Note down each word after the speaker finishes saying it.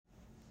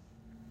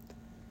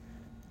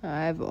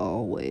I've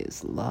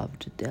always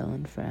loved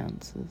Dillon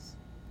Francis.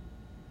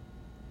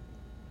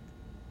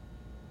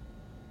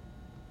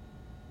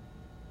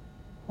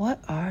 What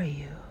are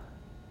you?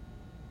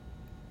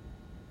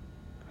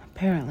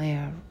 Apparently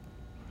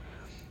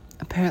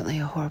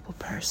a horrible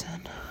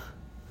person.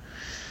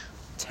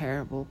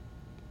 Terrible.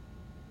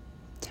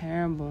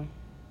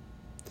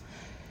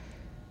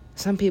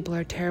 Some people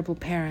are terrible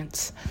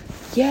parents.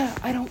 Yeah,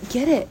 I don't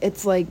get it.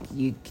 It's like,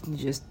 you can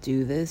just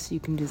do this. You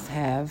can just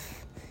have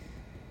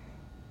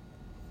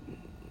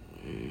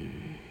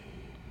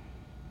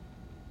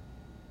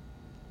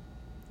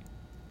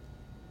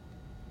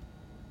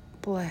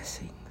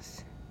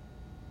blessings.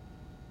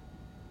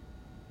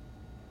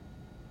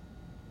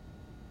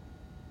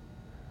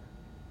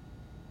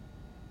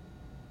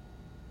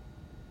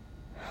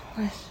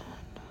 Listen.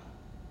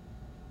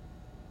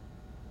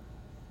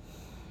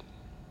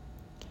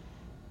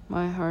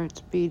 My heart's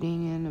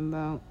beating in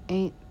about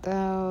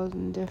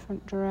 8,000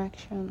 different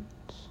directions.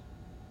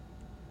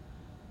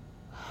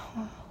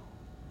 I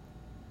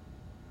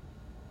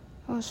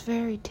was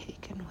very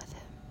taken with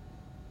him.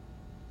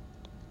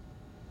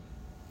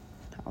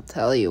 I'll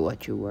tell you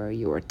what you were.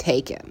 You were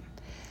taken.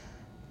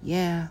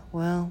 Yeah,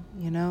 well,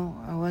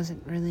 I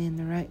wasn't really in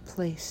the right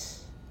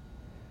place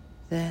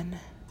then.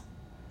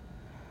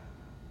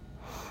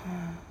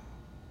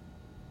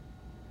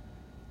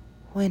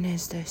 When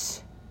is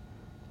this?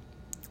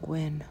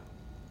 When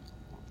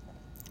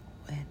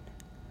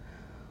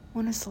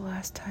is the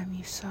last time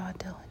you saw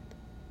Dillon?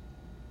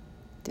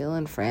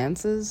 Dillon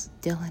Francis?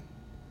 Dillon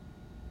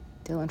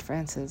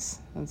Francis.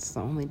 That's the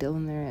only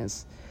Dillon there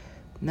is.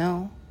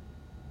 No,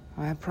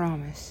 I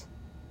promise.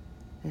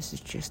 This is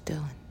just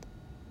Dillon.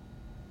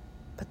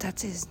 But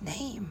that's his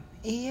name.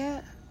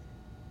 Yeah.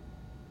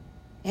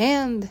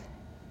 And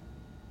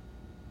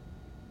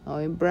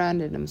he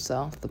branded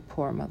himself, the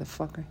poor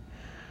motherfucker.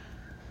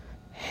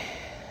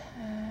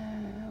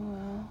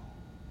 Well,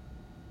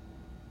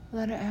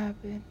 let it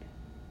happen.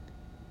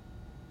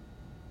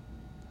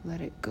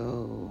 Let it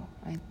go.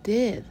 I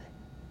did.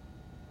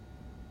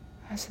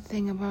 That's the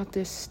thing about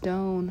this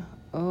stone.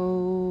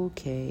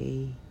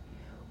 Okay.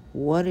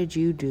 What did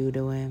you do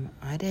to him?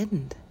 I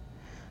didn't.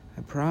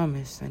 I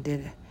promise. I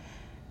did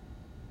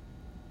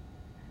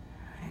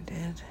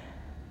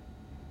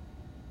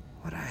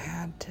what I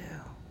had to.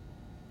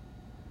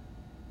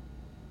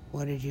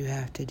 What did you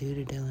have to do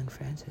to Dillon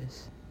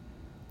Francis?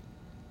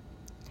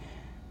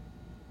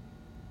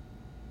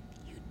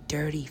 You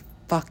dirty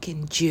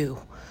fucking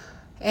Jew.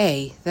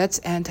 Hey, that's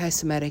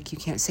anti-Semitic. You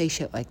can't say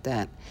shit like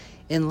that.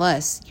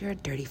 Unless you're a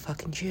dirty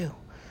fucking Jew.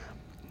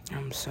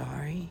 I'm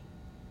sorry.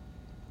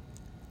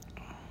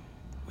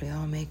 We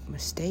all make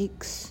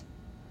mistakes.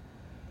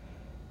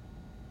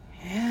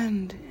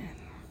 And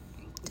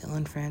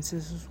Dillon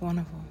Francis was one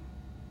of them.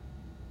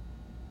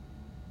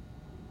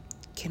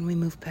 Can we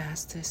move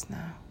past this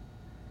now?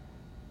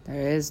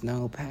 There is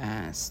no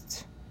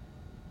past.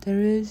 There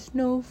is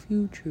no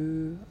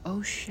future.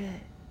 Oh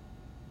shit.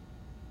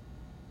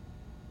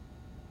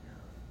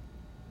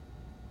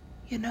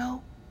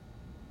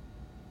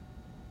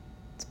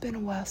 It's been a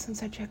while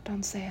since I checked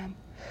on Sam.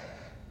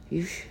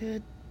 You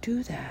should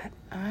do that.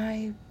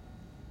 I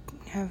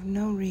have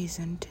no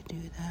reason to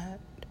do that.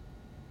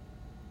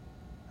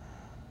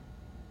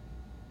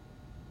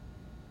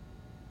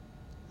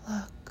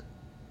 Look.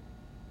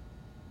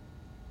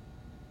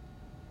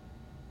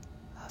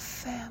 A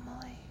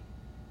family.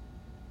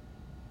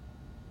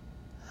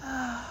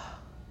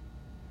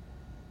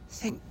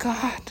 Thank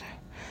God.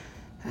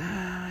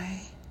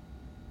 I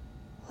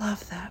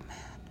love that man.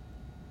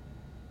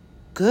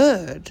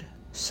 Good.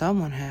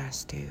 Someone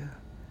has to.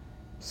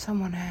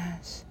 Someone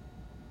has.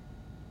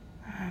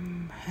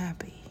 I'm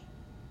happy.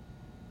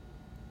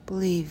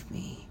 Believe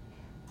me,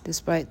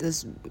 despite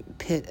this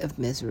pit of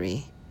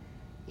misery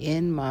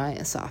in my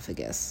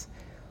esophagus,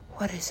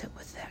 what is it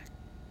with that?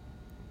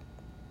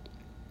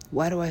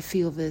 Why do I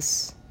feel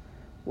this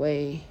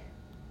way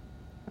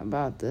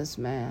about this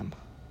man?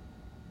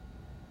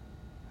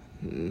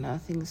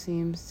 Nothing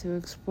seems to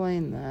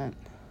explain that.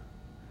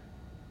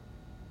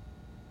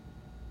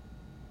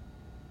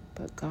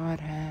 But God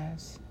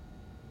has.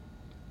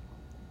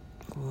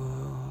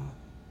 Whoa.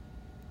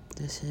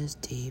 This is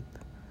deep.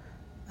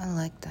 I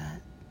like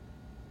that.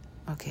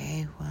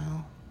 Okay,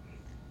 well.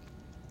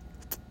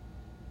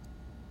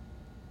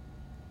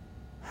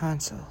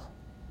 Hansel.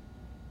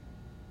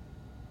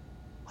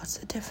 What's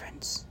the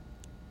difference?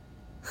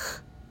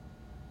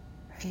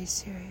 Are you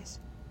serious?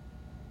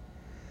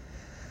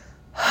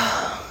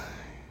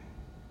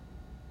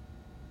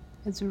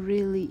 It's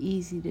really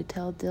easy to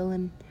tell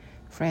Dillon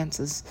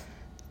Francis,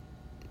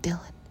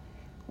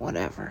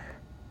 whatever,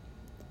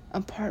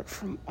 apart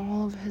from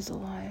all of his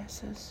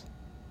aliases.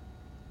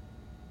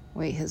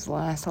 Wait, his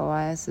last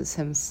alias is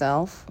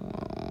himself?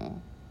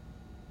 Oh.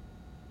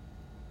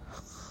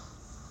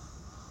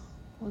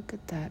 Look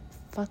at that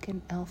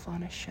fucking elf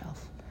on a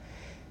shelf.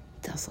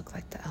 He does look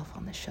like the elf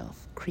on the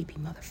shelf. Creepy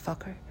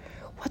motherfucker.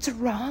 What's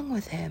wrong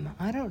with him?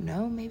 I don't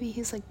know. Maybe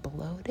he's like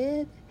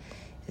bloated?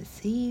 It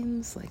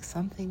seems like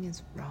something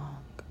is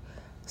wrong.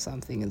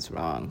 Something is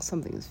wrong.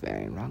 Something is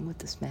very wrong with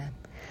this man.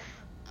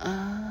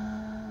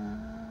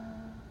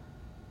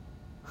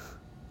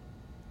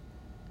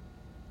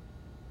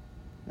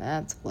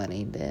 That's what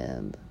he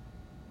did.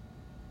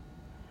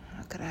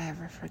 How could I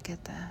ever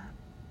forget that?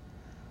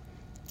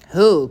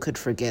 Who could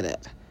forget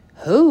it?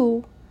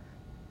 Who?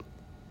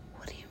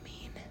 What do you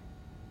mean?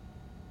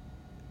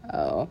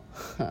 Oh,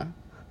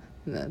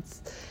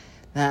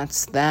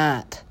 that's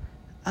that.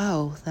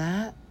 Oh,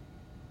 that?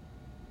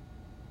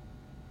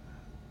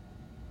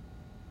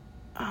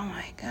 Oh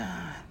my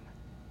God.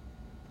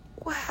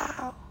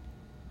 Wow.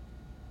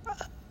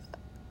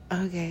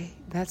 Okay,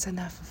 that's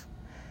enough.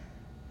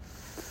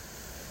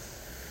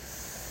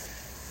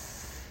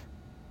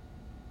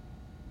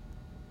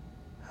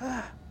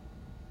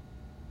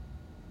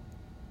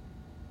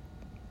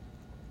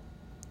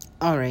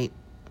 All right.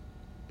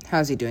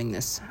 How's he doing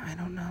this? I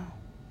don't know.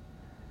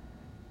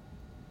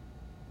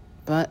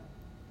 But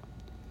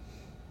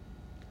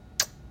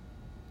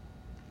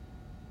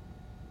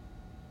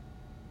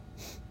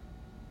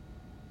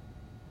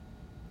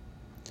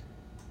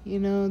you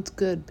know, it's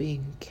good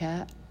being a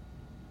cat.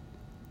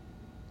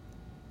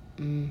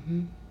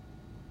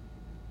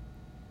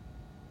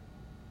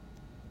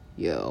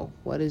 Yo,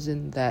 what is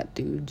in that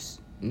dude's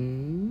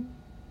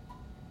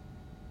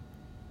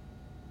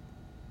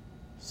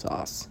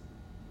sauce?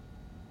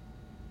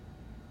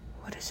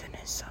 What is in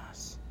his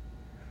sauce?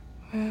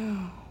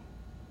 Well,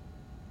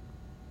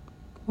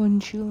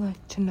 wouldn't you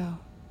like to know?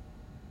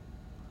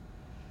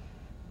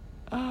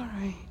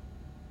 Alright,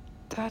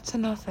 that's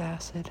enough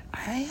acid. I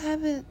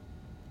haven't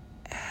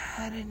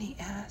had any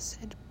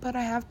acid, but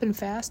I have been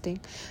fasting.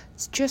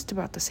 It's just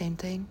about the same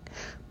thing.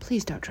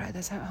 Please don't try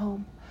this at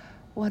home.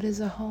 What is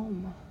a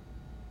home?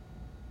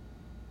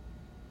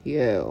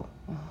 You.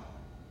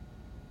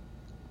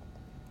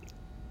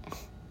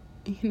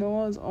 You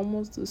know, I was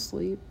almost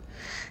asleep.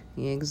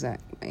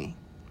 Exactly.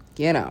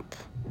 Get up.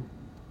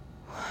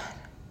 What?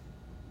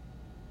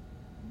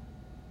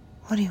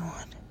 What do you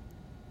want?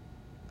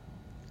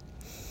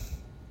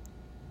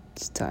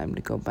 It's time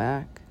to go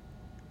back.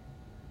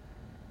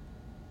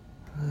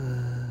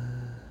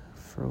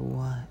 For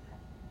what?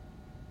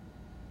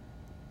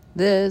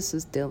 This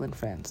is Dillon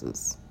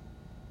Francis.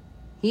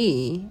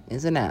 He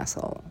is an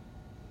asshole.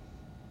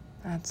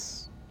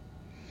 That's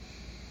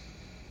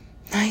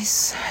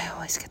nice. I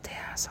always get the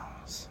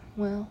assholes.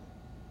 Well,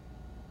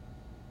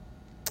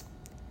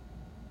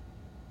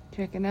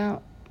 check it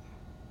out.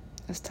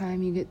 This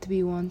time you get to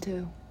be one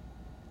too.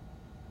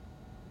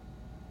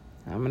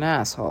 I'm an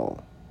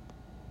asshole.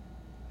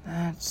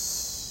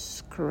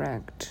 That's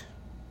correct.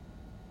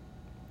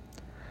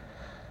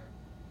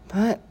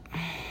 But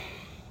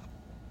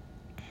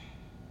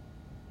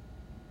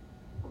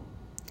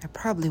I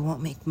probably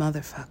won't make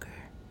motherfucker.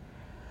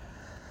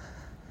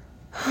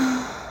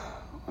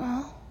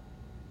 Well,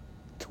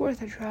 it's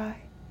worth a try.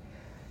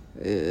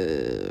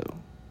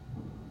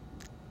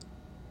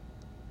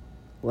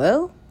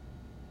 Well,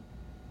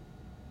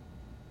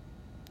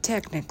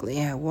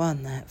 technically I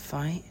won that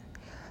fight.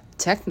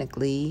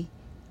 Technically,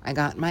 I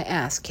got my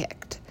ass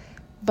kicked.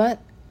 But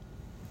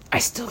I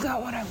still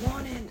got what I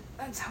wanted.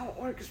 That's how it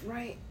works,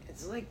 right?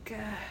 It's like,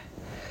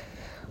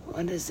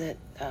 what is it?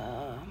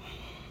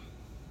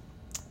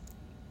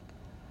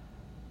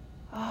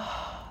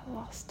 I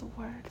lost the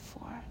word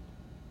for it.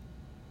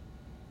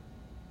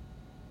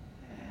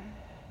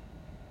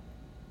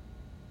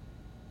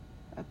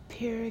 A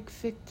Pyrrhic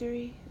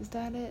victory? Is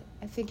that it?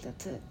 I think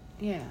that's it.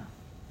 Yeah.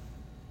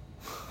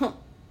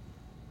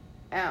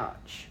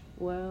 Ouch.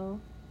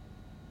 Well,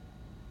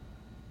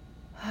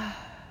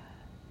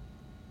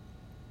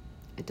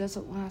 it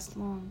doesn't last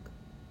long.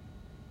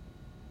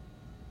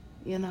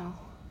 You know,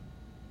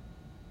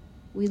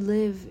 we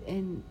live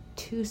in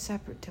two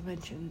separate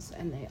dimensions,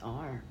 and they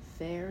are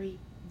very,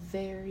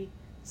 very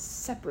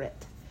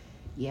separate.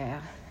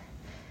 Yeah,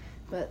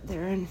 but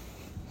there are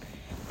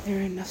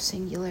enough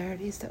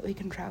singularities that we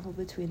can travel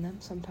between them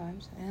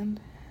sometimes, and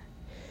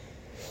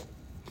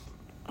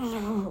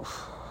I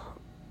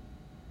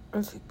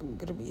think I'm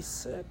gonna be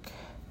sick.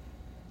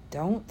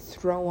 Don't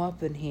throw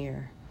up in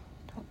here.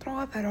 Don't throw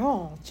up at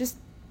all. Just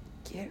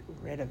get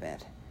rid of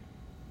it.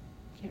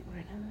 Get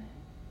rid of it.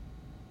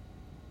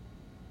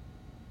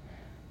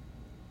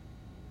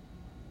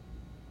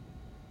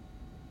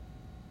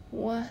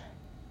 What?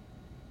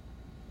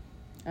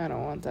 I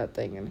don't want that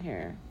thing in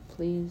here.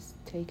 Please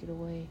take it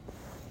away.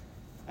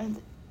 And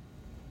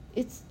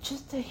it's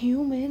just a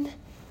human.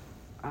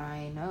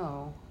 I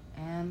know.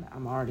 And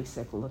I'm already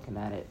sick of looking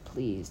at it.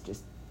 Please,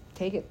 just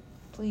take it.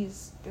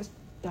 Please, just...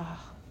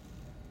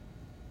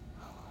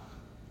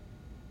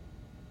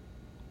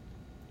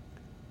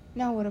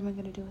 Now what am I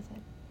going to do with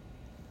it?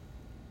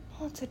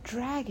 Well, it's a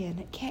dragon.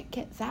 It can't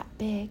get that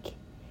big.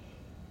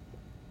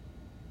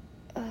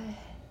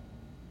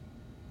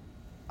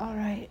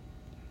 Alright.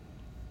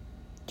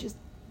 Just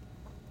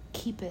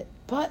keep it.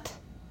 But...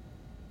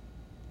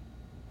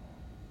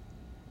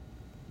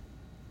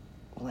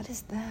 what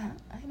is that?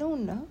 I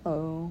don't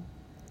know.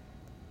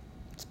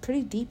 It's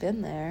pretty deep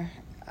in there.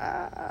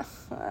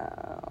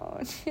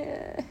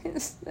 one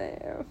is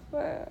there.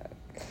 Fuck.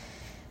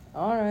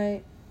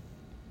 Alright.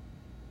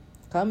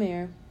 Come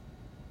here.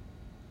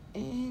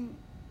 And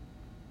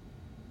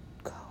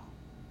go.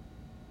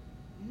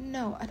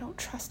 No, I don't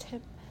trust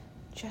him.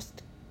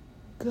 Just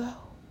go.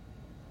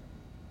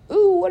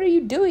 Ooh, what are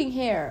you doing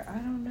here? I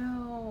don't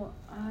know.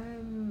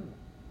 I'm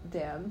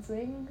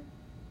dancing.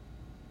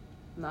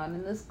 Not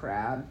in this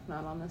crowd.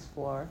 Not on this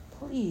floor.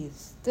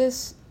 Please.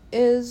 This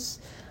is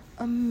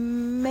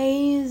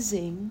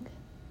amazing.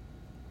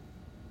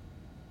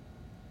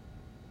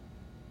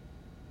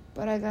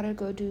 But I gotta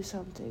go do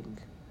something.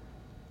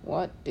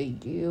 What do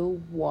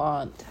you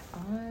want?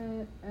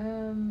 I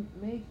am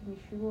making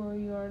sure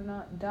you're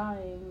not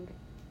dying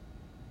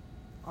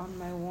on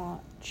my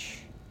watch.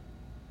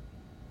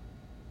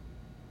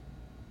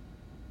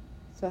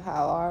 So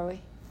how are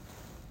we?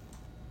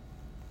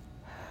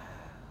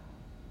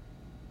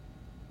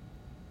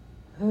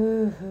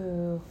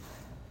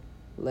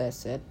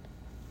 Listen.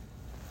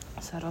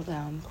 Settle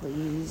down,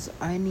 please.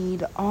 I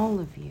need all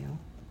of you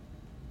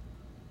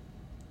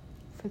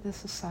for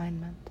this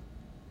assignment.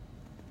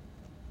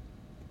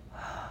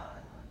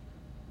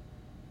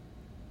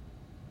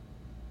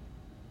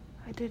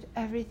 I did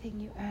everything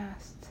you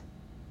asked.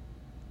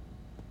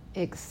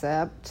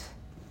 Except,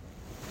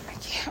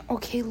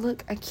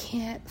 I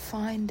can't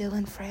find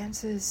Dillon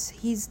Francis.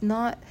 He's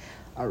not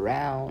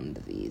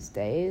around these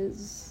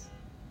days.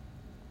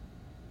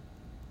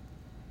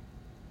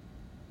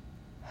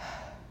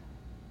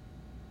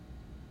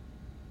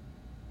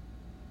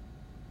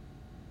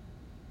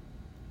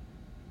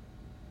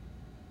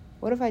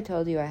 What if I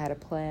told you I had a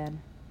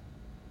plan?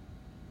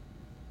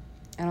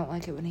 I don't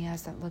like it when he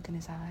has that look in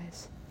his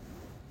eyes.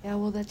 Yeah,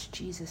 well, that's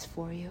Jesus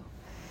for you.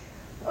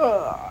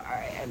 Oh,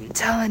 I am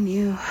telling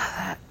you,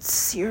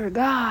 that's your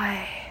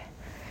guy.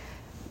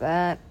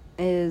 That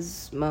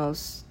is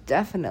most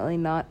definitely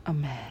not a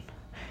man.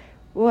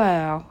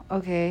 Wow,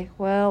 okay,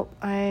 well,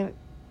 I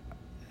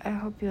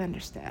hope you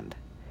understand.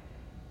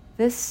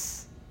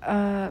 This,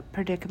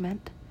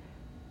 predicament,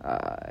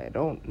 I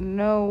don't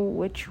know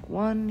which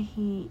one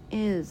he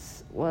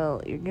is.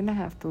 Well, you're gonna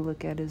have to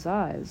look at his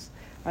eyes.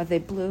 Are they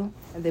blue?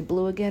 Are they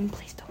blue again?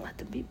 Please don't let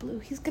them be blue.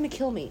 He's gonna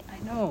kill me. I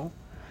know.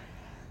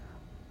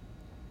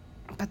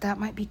 But that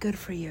might be good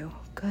for you.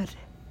 Good.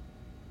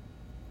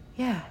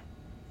 Yeah.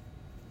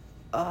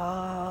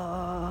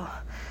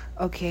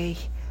 Okay.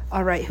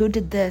 Alright, who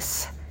did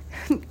this?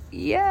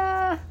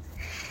 Yeah.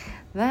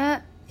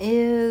 That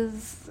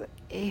is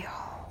a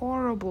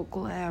horrible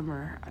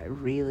glamour. I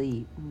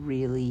really,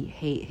 really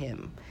hate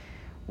him.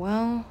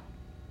 Well...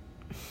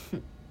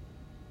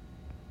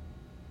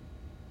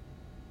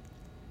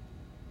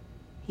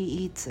 he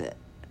eats it.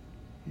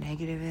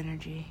 Negative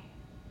energy.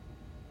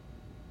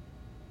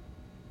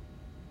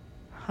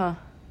 Huh.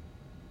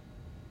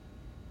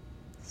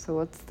 So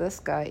what's this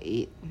guy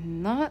eat?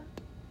 Not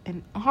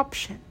an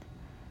option.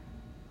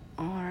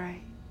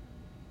 Alright.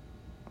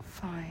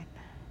 Fine.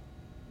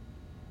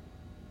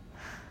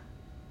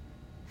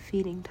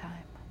 Feeding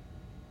time.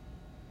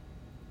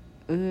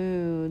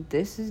 Ooh,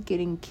 this is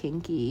getting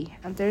kinky.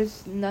 And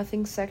there's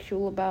nothing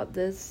sexual about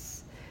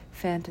this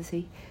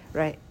fantasy.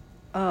 Right.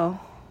 Oh.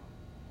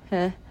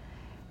 Huh.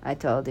 I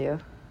told you.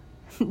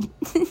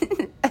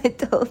 I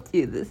told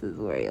you this is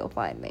where you'll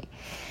find me.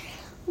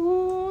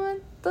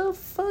 What the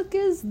fuck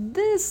is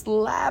this?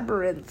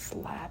 Labyrinth.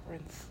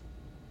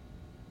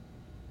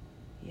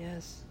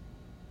 Yes.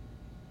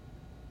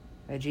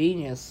 A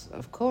genius,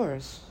 of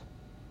course.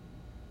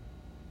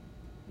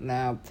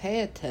 Now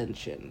pay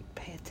attention.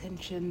 Pay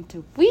attention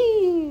to...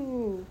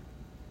 Whee!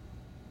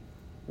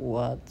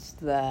 What's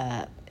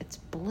that? It's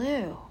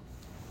blue.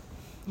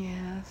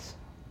 Yes.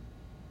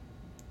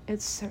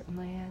 It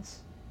certainly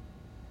is.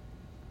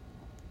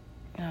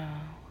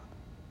 Oh.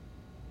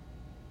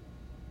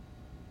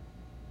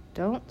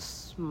 Don't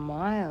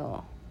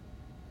smile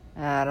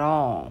at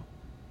all,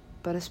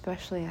 but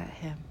especially at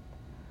him.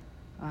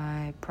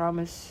 I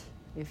promise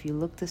if you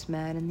look this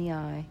man in the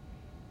eye,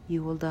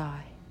 you will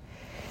die.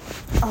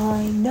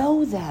 I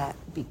know that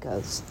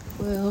because,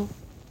 well,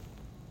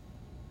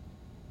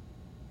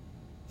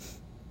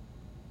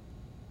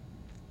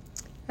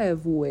 I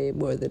have way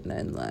more than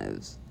 9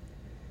 lives.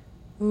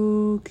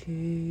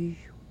 Okay,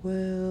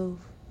 well,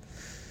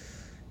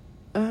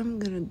 I'm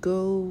gonna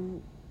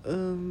go,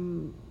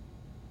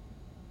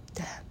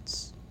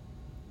 dance.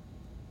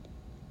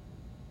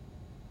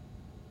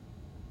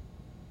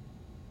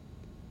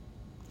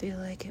 Do you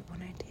like it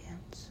when I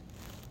dance?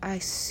 I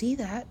see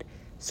that,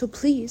 so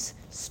please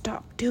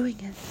stop doing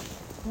it.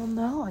 Well,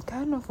 no, I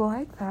kind of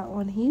like that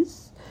one.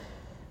 He's,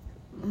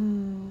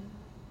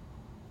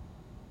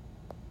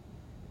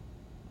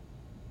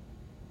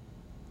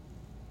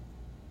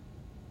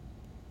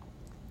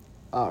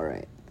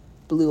 Alright,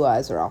 blue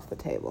eyes are off the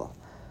table.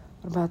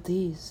 What about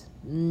these?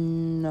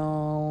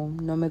 No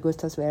me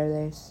gustas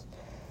verdes.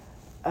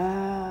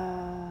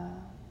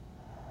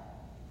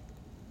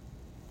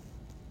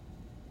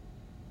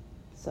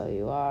 So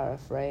you are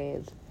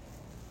afraid.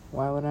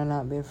 Why would I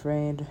not be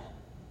afraid?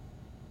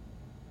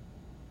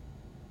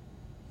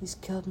 He's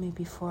killed me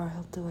before,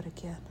 he'll do it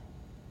again.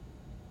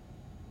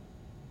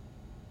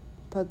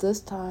 But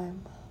this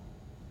time,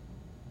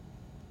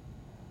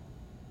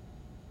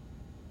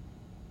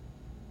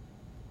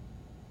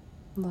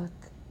 look,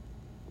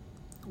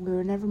 we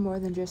were never more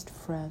than just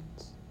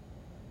friends.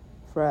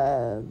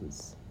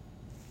 Friends.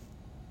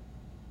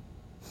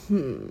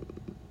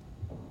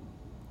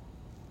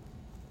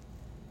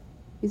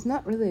 He's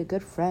not really a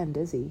good friend,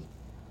 is he?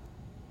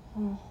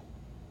 Oh.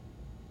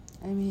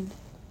 I mean,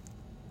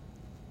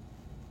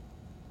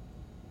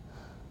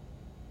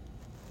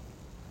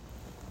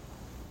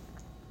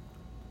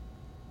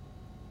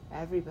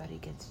 everybody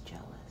gets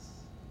jealous.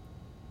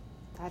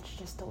 That's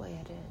just the way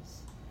it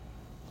is.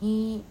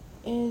 He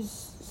is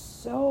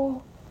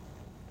so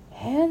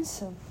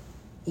handsome.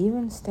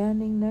 Even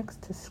standing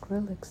next to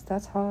Skrillex,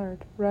 that's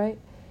hard, right?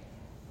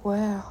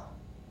 Wow.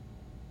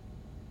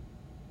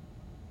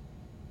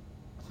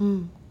 I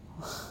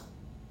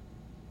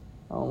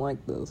don't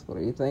like this. What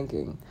are you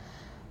thinking?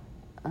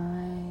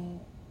 I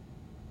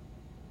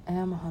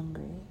am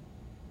hungry.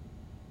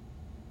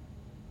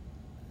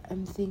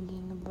 I'm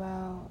thinking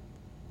about,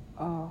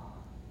 I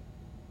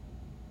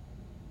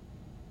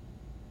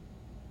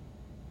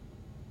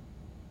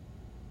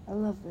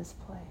love this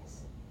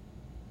place.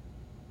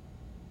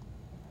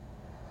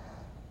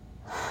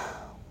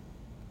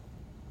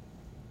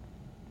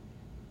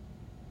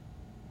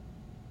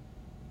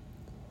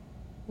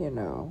 You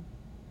know,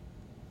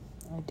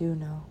 I do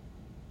know.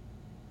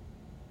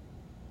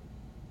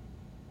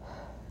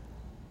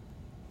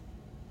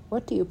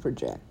 What do you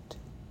project?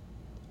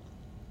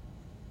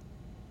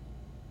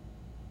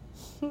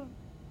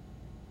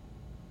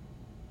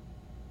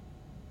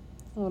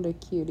 What a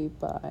cutie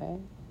pie.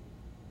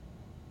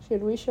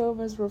 Should we show him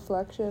his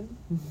reflection?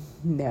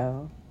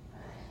 No.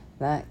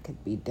 That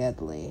could be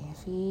deadly.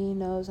 If he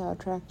knows how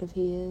attractive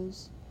he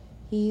is,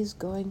 he's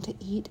going to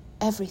eat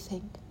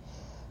everything.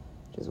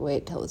 Just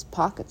wait till his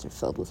pockets are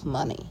filled with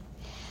money.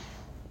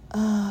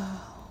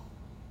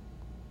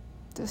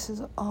 This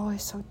is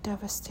always so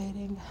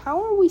devastating.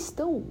 How are we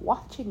still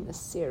watching this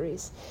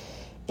series?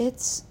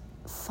 It's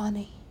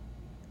funny.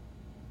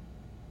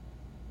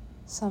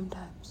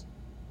 Sometimes.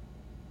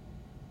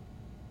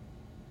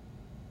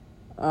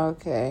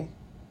 Okay.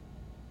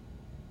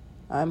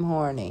 I'm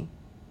horny.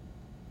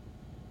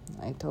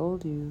 I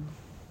told you.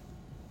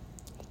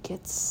 It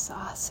gets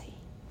saucy.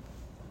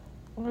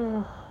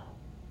 Ugh.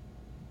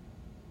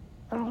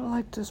 I don't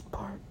like this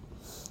part.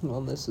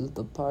 Well, this is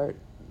the part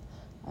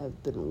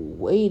I've been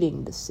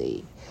waiting to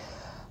see.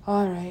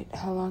 Alright,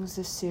 how long is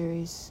this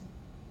series?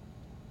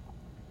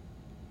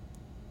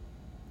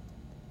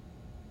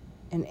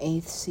 An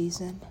 8th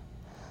season?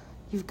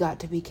 You've got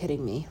to be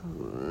kidding me.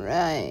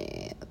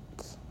 Right.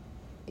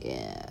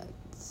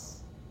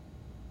 Yes.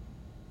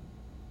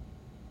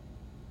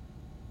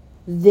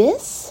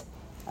 This?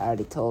 I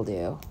already told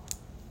you.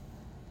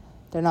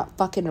 They're not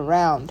fucking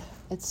around.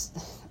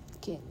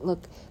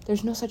 Look,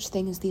 there's no such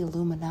thing as the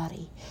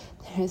Illuminati.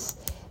 There's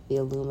the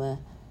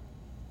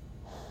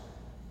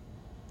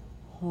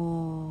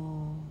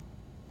Oh.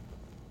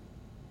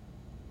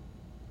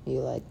 You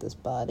like this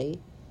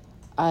body?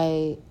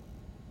 I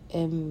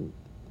am...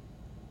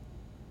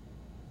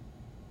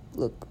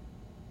 Look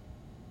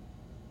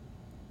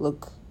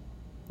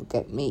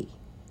at me.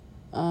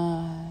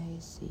 I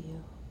see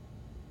you.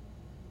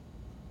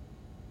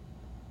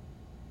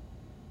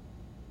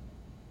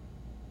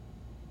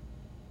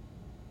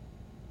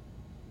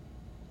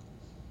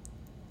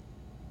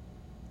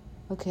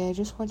 Okay, I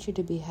just want you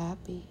to be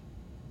happy.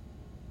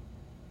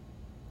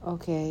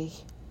 Okay.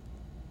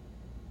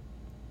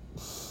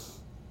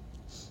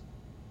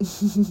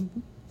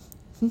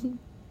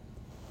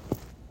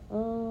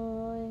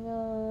 Oh my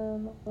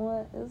god,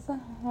 what is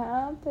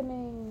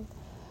happening?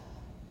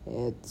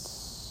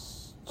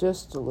 It's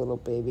just a little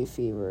baby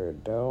fever.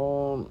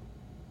 Don't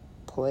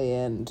play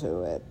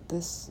into it.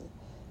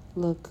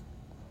 Look,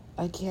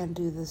 I can't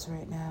do this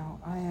right now.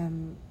 I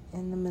am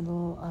in the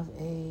middle of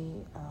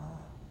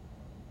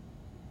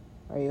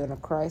are you in a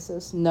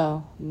crisis?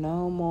 No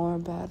more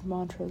bad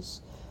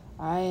mantras.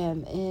 I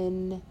am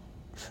in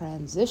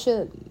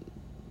transition.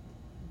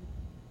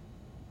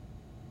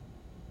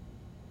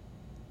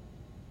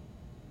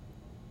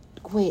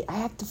 Wait, I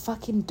have to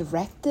fucking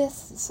direct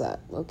this?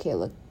 Okay,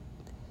 look.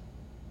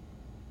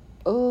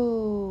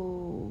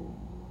 Oh.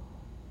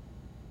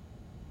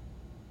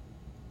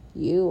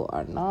 You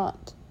are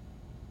not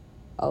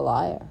a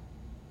liar.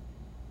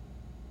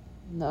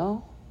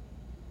 No?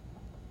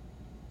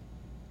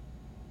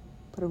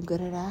 But I'm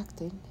good at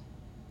acting.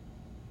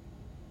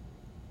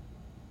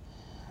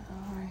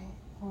 Alright,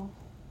 well.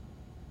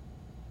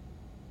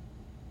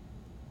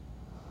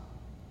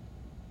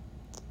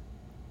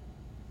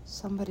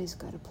 Somebody's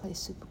got to play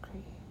Super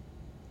Cree.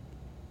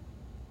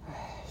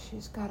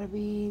 She's got to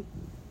be...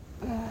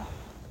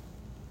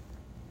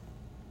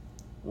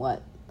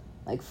 what?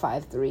 Like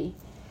 5'3"?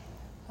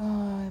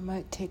 I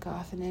might take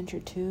off an inch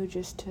or two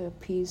just to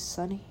appease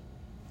Sonny.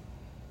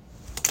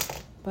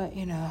 But,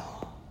 you know,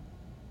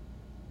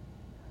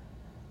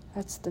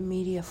 that's the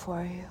media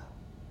for you.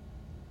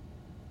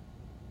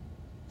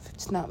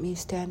 it's not me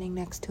standing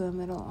next to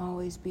him. It'll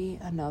always be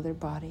another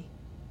body.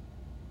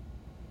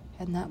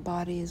 And that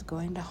body is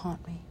going to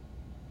haunt me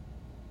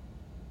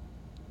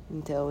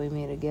until we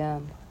meet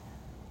again.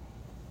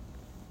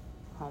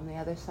 On the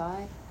other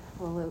side,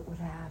 well, it would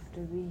have to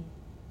be.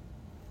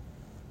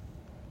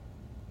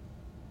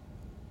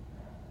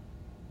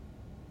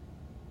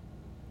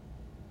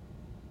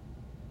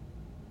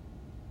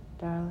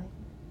 Darling.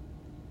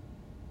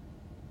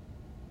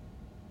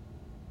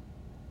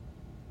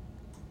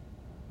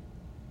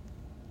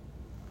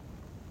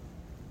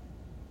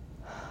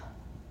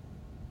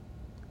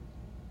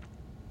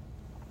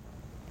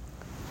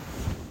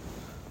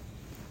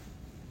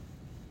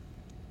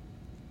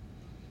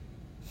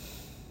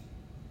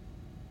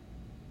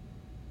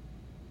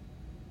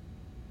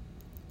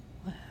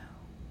 Wow.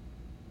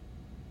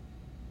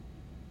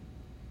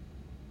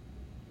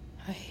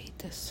 I hate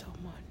this so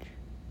much.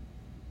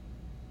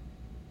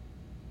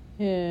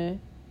 Yeah.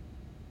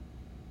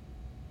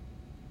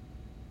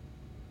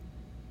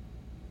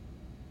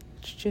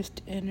 It's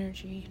just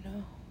energy, you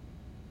know.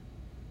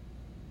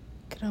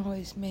 Can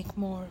always make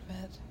more of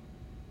it.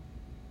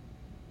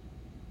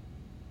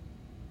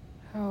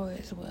 I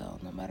always will,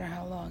 no matter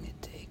how long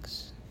it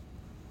takes.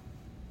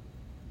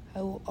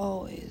 I will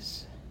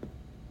always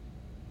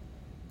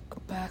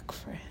go back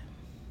for him.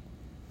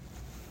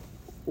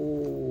 Oh,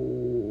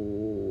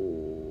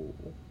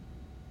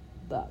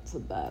 that's a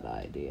bad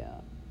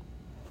idea.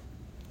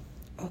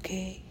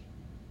 Okay.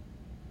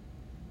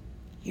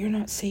 You're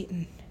not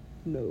Satan.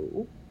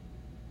 No.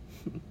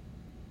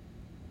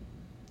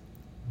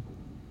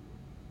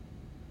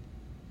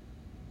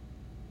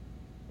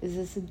 Is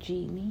this a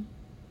genie?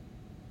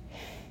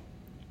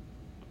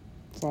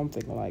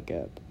 Something like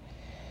it.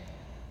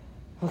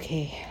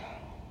 Okay.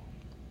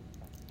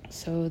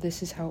 So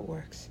this is how it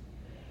works.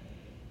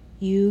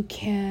 You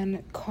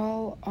can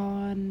call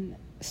on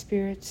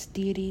spirits,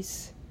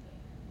 deities,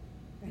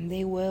 and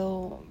they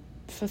will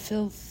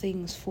fulfill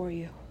things for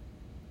you.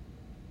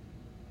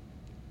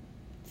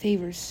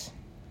 Favors,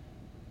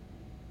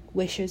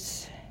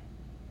 wishes,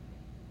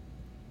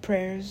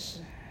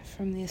 prayers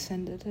from the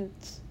Ascended.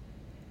 It's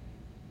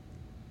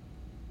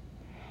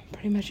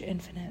pretty much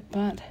infinite,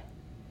 but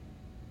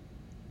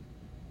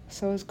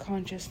so is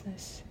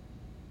consciousness.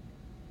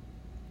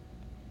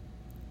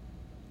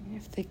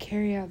 If they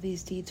carry out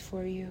these deeds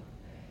for you,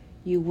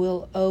 you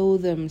will owe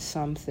them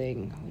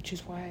something, which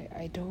is why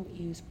I don't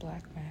use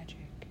black magic.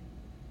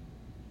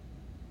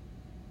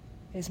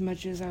 As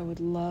much as I would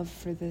love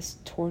for this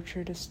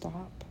torture to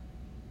stop.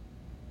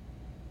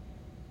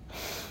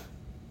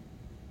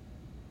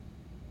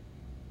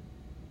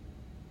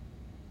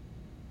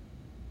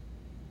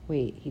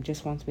 Wait, he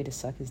just wants me to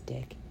suck his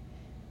dick.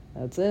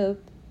 That's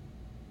it.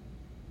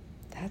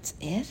 That's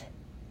it?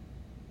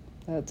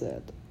 That's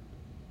it.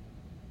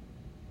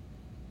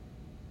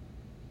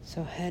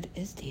 So head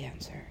is the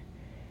answer.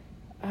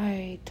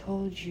 I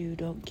told you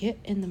don't get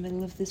in the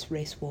middle of this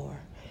race war.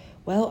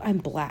 Well, I'm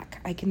black.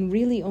 I can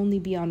really only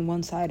be on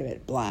one side of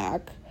it.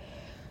 Black.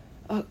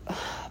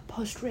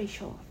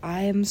 Post-racial.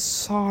 I am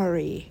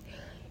sorry.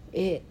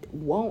 It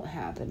won't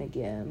happen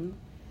again.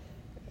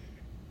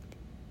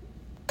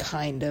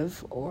 Kind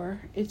of.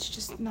 Or it's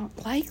just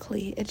not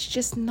likely. It's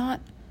just not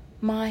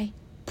my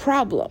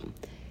problem.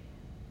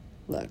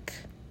 Look.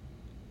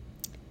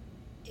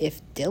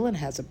 If Dillon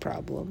has a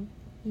problem,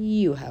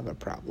 you have a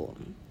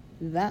problem.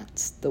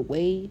 That's the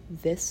way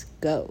this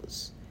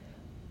goes.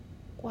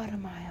 What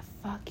am I, a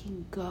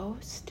fucking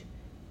ghost?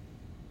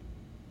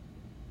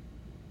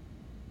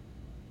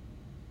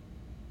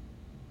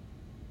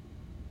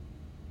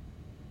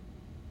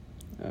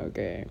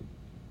 Okay.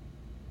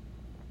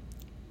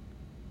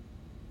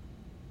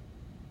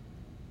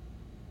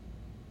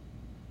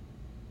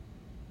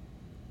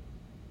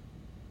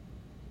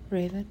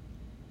 Raven?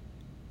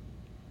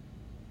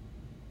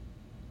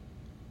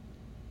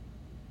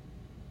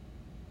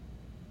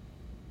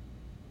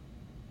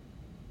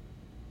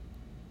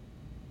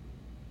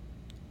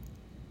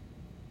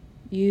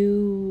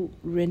 You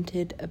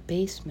rented a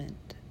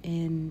basement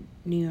in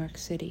New York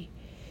City.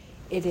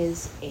 It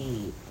is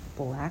a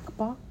black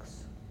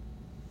box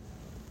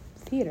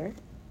theater.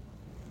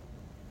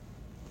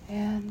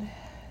 And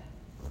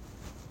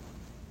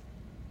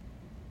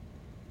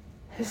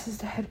this is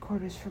the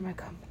headquarters for my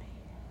company.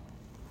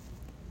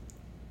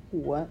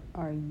 What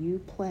are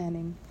you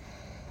planning?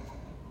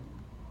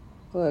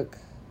 Look.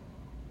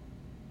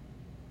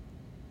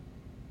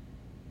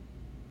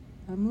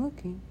 I'm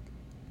looking.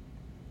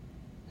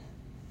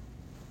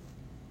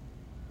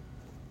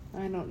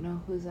 I don't know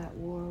who's at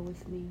war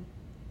with me.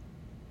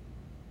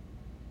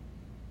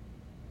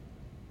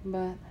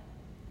 But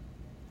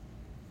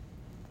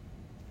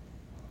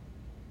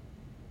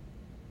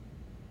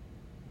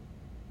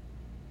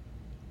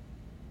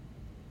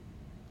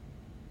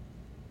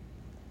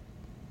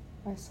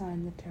I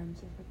signed the terms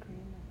of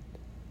agreement.